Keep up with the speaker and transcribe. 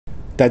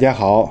大家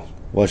好，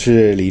我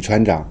是李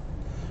船长，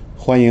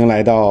欢迎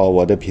来到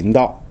我的频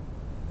道，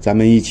咱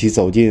们一起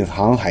走进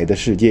航海的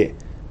世界，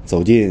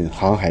走进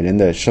航海人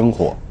的生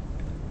活。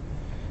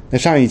那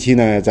上一期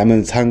呢，咱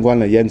们参观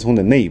了烟囱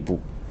的内部，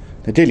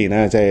那这里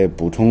呢再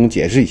补充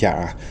解释一下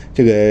啊，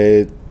这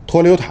个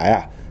脱硫塔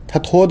呀，它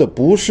脱的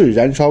不是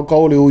燃烧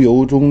高硫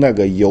油中那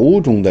个油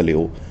中的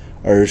硫，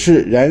而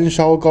是燃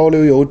烧高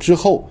硫油之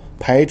后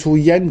排出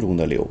烟中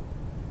的硫，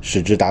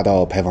使之达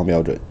到排放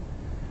标准。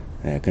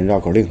跟绕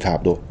口令差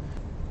不多。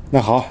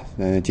那好，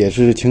解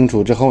释清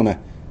楚之后呢，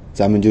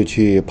咱们就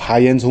去爬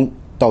烟囱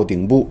到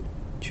顶部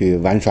去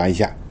玩耍一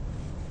下。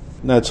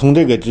那从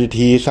这个直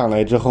梯上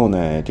来之后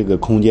呢，这个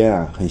空间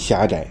啊很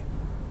狭窄，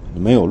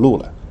没有路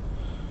了。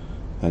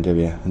看这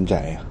边很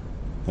窄呀，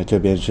那这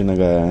边是那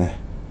个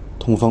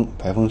通风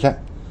排风扇。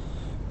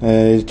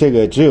这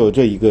个只有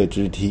这一个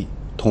直梯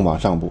通往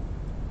上部，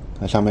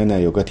那上面呢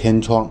有个天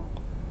窗，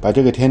把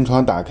这个天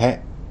窗打开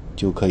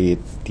就可以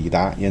抵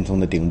达烟囱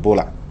的顶部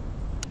了。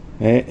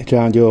这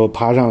样就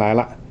爬上来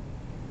了。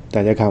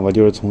大家看，我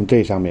就是从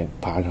这上面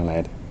爬上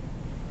来的。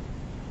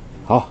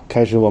好，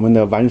开始我们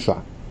的玩耍。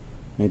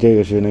这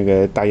个是那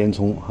个大烟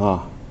囱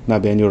啊，那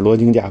边就是螺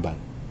钉架板。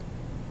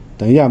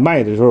等一下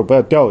卖的时候不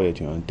要掉下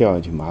去，掉下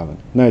去麻烦。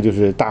那就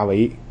是大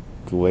桅、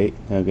主桅，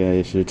那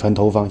个是船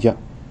头方向。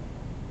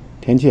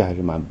天气还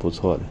是蛮不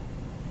错的。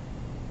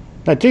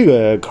那这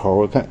个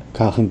口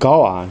看很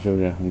高啊，是不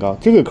是很高？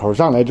这个口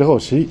上来之后，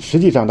实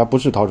际上它不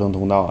是逃生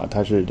通道啊，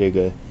它是这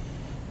个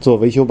做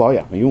维修保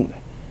养用的。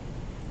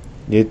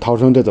你逃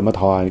生这怎么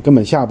逃啊？你根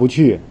本下不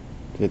去，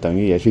这等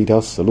于也是一条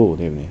死路，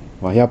对不对？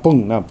往下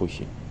蹦那不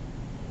行。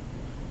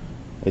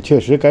确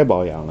实该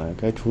保养了，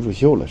该除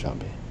锈了上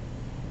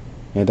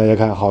边。大家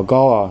看好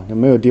高啊，这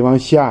没有地方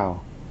下啊。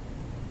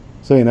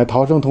所以呢，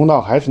逃生通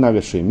道还是那个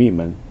水密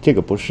门，这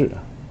个不是。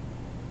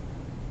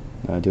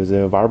那就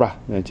这玩吧。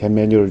那前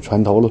面就是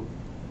船头了。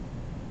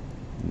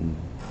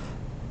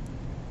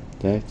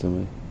怎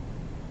么？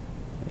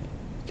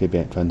这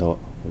边船头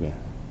这边。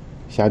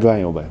瞎转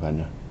悠呗，反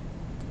正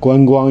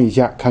观光一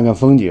下，看看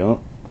风景，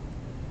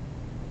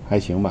还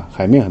行吧。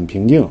海面很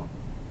平静。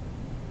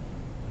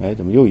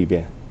怎么又一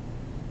遍？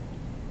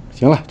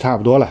行了，差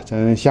不多了，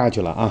咱下去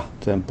了啊，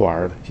咱不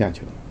玩了，下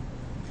去了。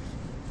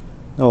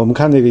那我们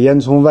看这个烟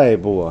囱外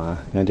部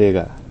啊，看这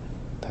个，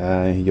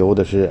它油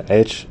的是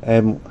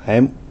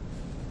HMM，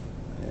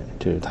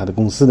 这是它的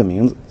公司的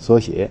名字缩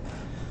写。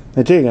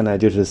那这个呢，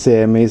就是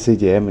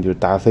CMACGM， 就是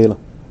达飞了，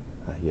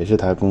也是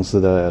它公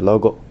司的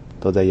logo，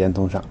 都在烟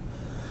囱上。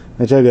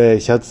那这个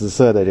小紫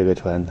色的这个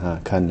船啊，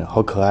看着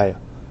好可爱呀，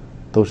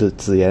都是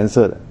紫颜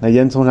色的。那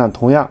烟囱上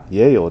同样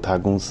也有它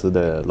公司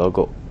的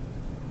logo，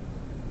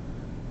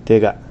 这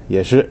个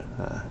也是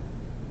啊，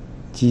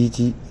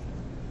鸡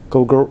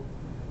勾勾，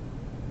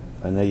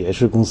反正也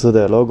是公司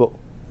的 logo。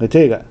那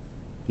这个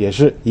也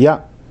是一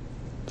样，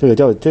这个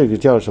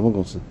叫什么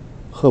公司？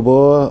赫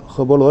伯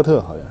罗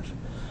特好像是。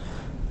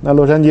那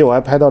洛杉矶我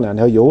还拍到两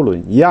条游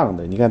轮一样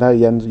的，你看它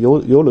游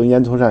轮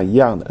烟囱上一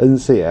样的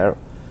NCL。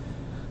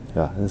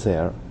对吧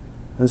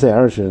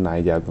 ？NCL 是哪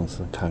一家公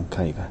司？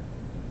看一看，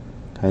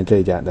看这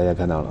一家，大家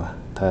看到了吧？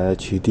它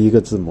取第一个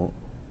字母，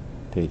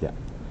这一家。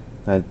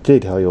那这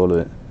条游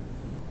轮，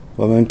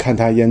我们看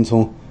它烟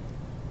囱，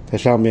它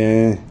上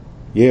面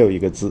也有一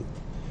个字，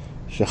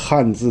是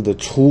汉字的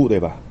出，对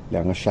吧？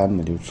两个山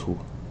嘛，就出，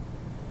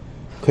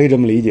可以这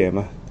么理解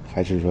吗？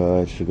还是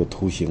说是个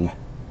图形啊？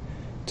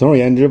总而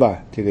言之吧，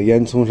这个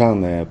烟囱上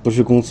呢，不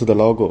是公司的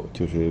logo，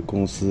 就是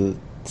公司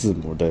字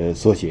母的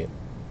缩写。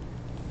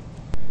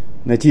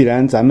那既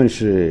然咱们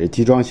是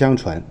集装箱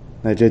船，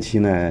那这期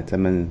呢，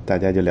大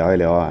家就聊一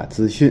聊啊，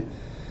资讯。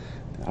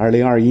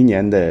2021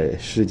年的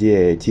世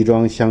界集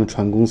装箱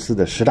船公司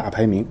的10大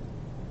排名，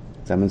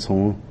咱们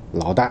从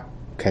老大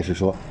开始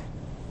说。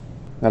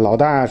那老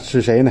大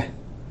是谁呢？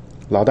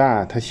老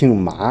大他姓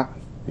马，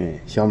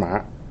小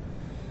马，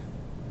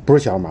不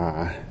是小马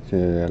啊，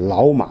是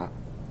老马。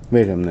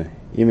为什么呢？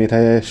因为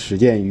他始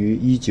建于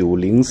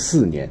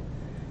1904年，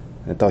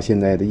到现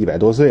在的100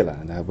多岁了，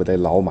那还不得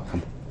老马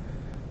吗？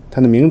它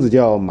的名字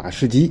叫马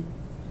士基，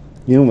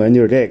英文就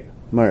是这个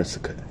Maersk，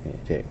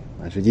 这个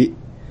马士基。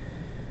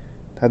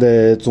它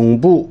的总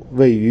部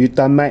位于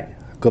丹麦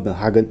哥本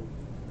哈根。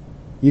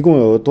一共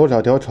有多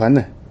少条船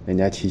呢？人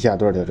家旗下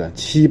多少条船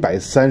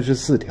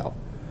？734条。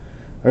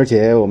而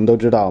且我们都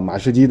知道，马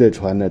士基的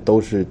船呢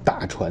都是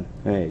大船，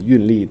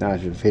运力那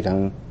是非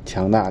常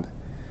强大的。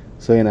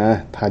所以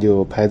呢，它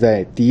就排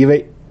在第一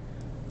位，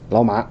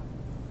老马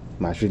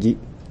士基。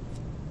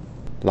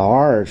老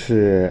二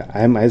是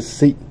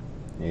MSC。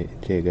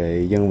这个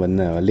英文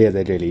呢列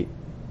在这里，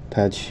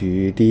它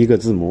取第一个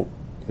字母，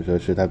就说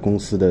是它公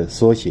司的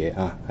缩写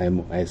啊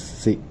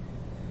 ，MSC。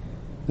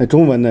那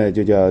中文呢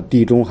就叫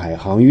地中海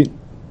航运。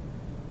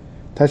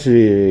它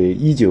是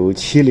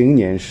1970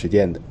年始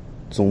建的，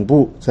总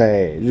部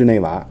在日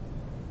内瓦，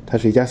它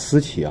是一家私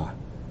企啊，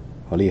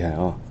好厉害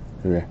啊，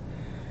是不是？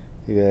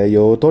这个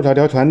有多少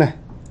条船呢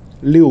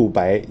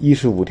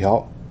？615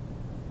条，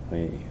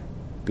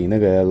比那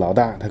个老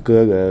大他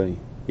哥哥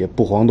也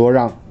不遑多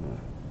让，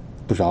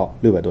不少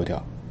，600多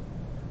条。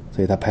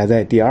所以它排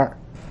在第2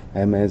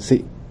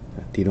 MSC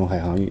地中海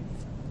航运。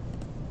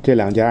这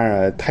2家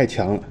啊太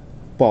强了，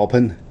不好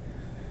喷。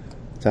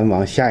咱们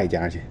往下一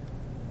家去，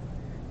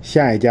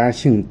下一家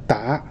姓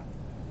达，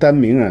单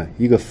名啊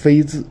一个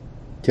飞字，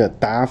叫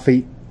达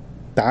飞。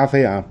达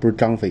飞啊，不是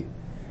张飞。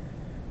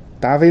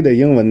达飞的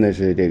英文呢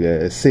是这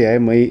个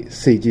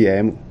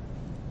CMA、CGM，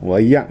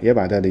 我一样也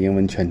把它的英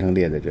文全称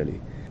列在这里。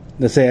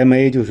那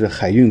CMA 就是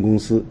海运公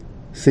司，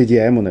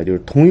 CGM 呢就是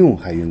通用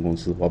海运公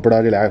司，我不知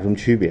道这俩有什么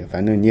区别，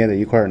反正捏在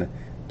一块呢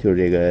就是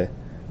这个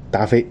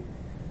达飞。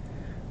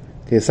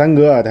这三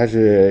哥啊，它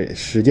是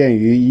始建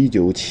于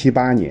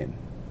1978年，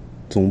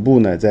总部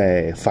呢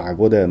在法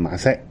国的马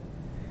赛，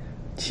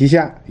旗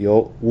下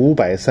有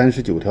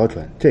539条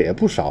船，这也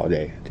不少，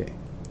这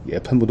也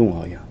喷不动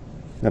好像。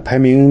那排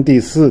名第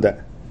4的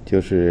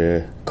就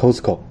是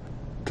Costco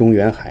中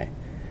远海。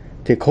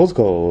这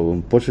Costco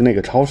不是那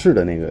个超市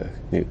的那个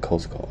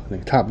Costco， 那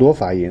个差不多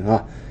发音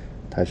啊，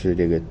它是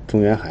这个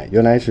中远海，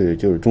原来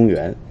就是中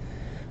原，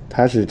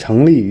它是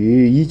成立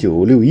于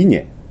1961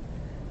年。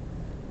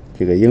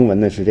这个英文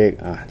呢是这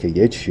个啊，这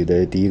也取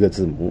的第一个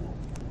字母。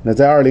那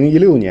在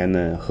2016年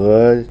呢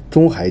和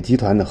中海集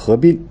团的合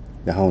并，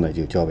然后呢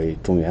就叫为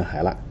中远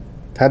海了。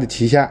它的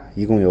旗下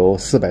一共有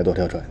400多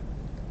条船，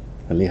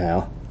很厉害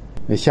啊。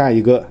那下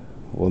一个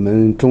我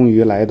们终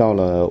于来到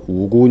了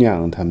五姑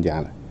娘他们家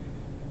了。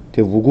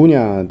这五姑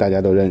娘大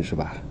家都认识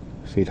吧，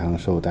非常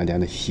受大家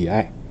的喜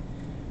爱。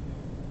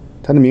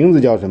她的名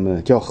字叫什么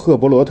呢？叫赫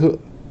伯罗特。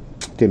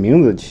这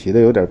名字起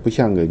的有点不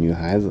像个女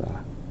孩子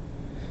啊。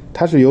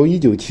它是由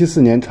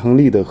1974年成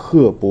立的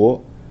赫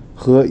伯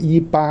和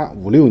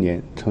1856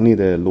年成立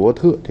的罗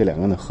特这两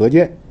个呢合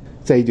建，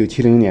在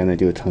1970年呢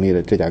就成立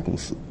了这家公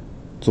司，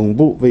总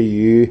部位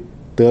于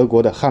德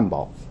国的汉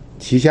堡，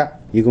旗下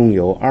一共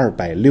有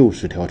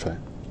260条船。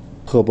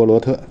赫伯罗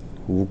特，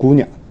五姑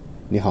娘，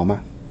你好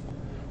吗？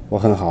我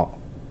很好。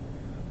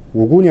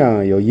五姑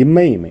娘有一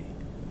妹妹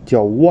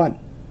叫万，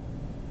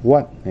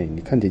哎，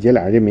你看这姐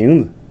俩这名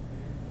字，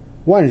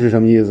万是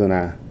什么意思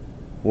呢？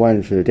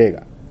万是这个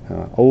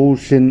啊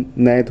 ，Ocean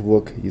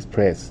Network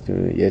Express， 就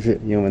是也是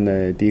英文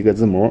的第一个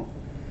字母，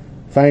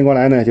翻译过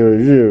来呢就是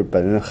日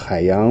本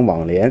海洋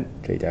网联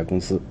这家公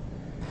司。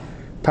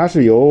它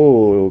是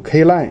由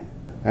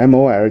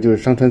K-Line、MOL 就是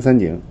商船三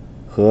井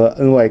和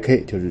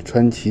NYK 就是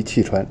川崎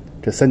汽船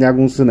这3家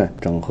公司呢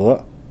整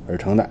合而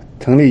成的，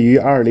成立于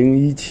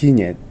2017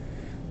年，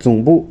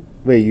总部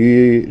位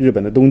于日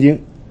本的东京，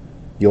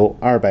有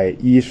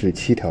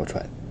217条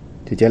船。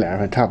这姐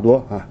俩差不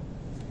多啊。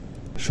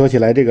说起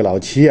来这个老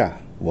七啊，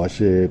我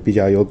是比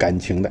较有感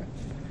情的。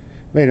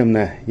为什么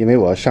呢？因为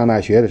我上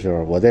大学的时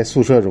候，我在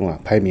宿舍中啊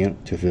排名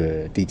就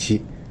是第7，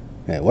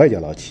哎，我也叫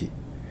老七。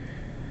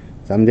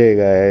咱们这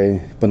个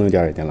不能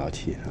叫人家老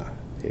七啊，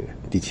这个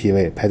第7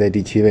位，排在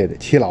第7位的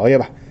七老爷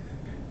吧。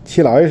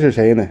七老爷是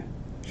谁呢？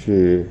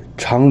是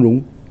长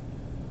荣。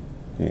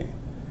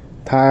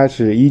他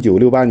是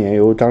1968年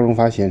由张荣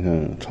发先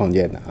生创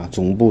建的啊，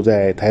总部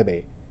在台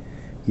北，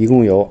一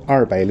共有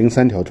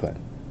203条船，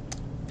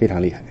非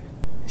常厉害。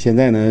现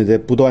在呢在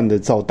不断的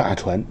造大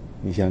船，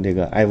你像这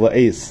个 Ever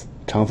Ace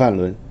长帆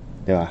轮，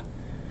对吧？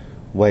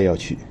我也要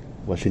去，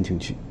我申请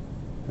去，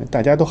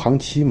大家都行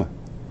7嘛，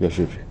这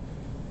是不是？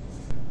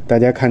大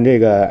家看这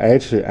个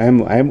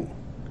HMM，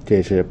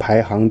 这是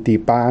排行第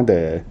8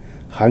的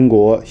韩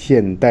国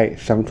现代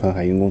商船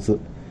海运公司。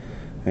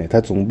哎，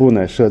它总部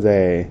呢设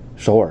在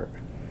首尔。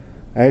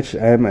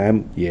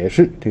HMM 也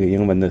是这个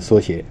英文的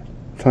缩写，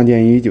创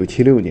建于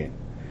1976年，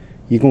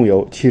一共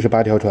有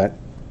78条船。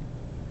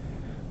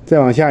再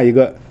往下一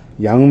个，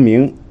阳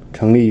明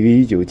成立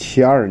于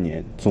1972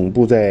年，总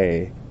部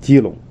在基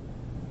隆，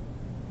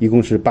一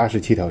共是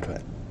87条船。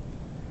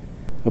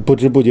不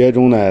知不觉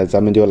中呢，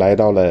咱们就来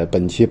到了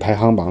本期排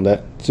行榜的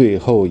最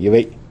后一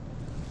位，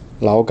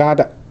老疙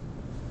瘩。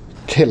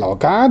这老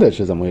疙瘩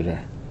是怎么回事？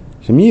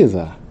什么意思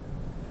啊？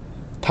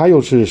他又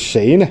是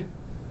谁呢？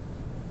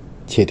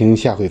且听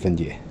下回分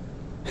解。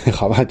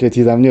好吧，这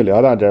期咱们就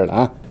聊到这儿了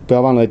啊！不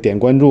要忘了点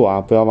关注啊，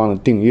不要忘了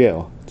订阅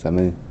哦。咱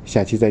们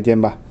下期再见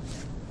吧。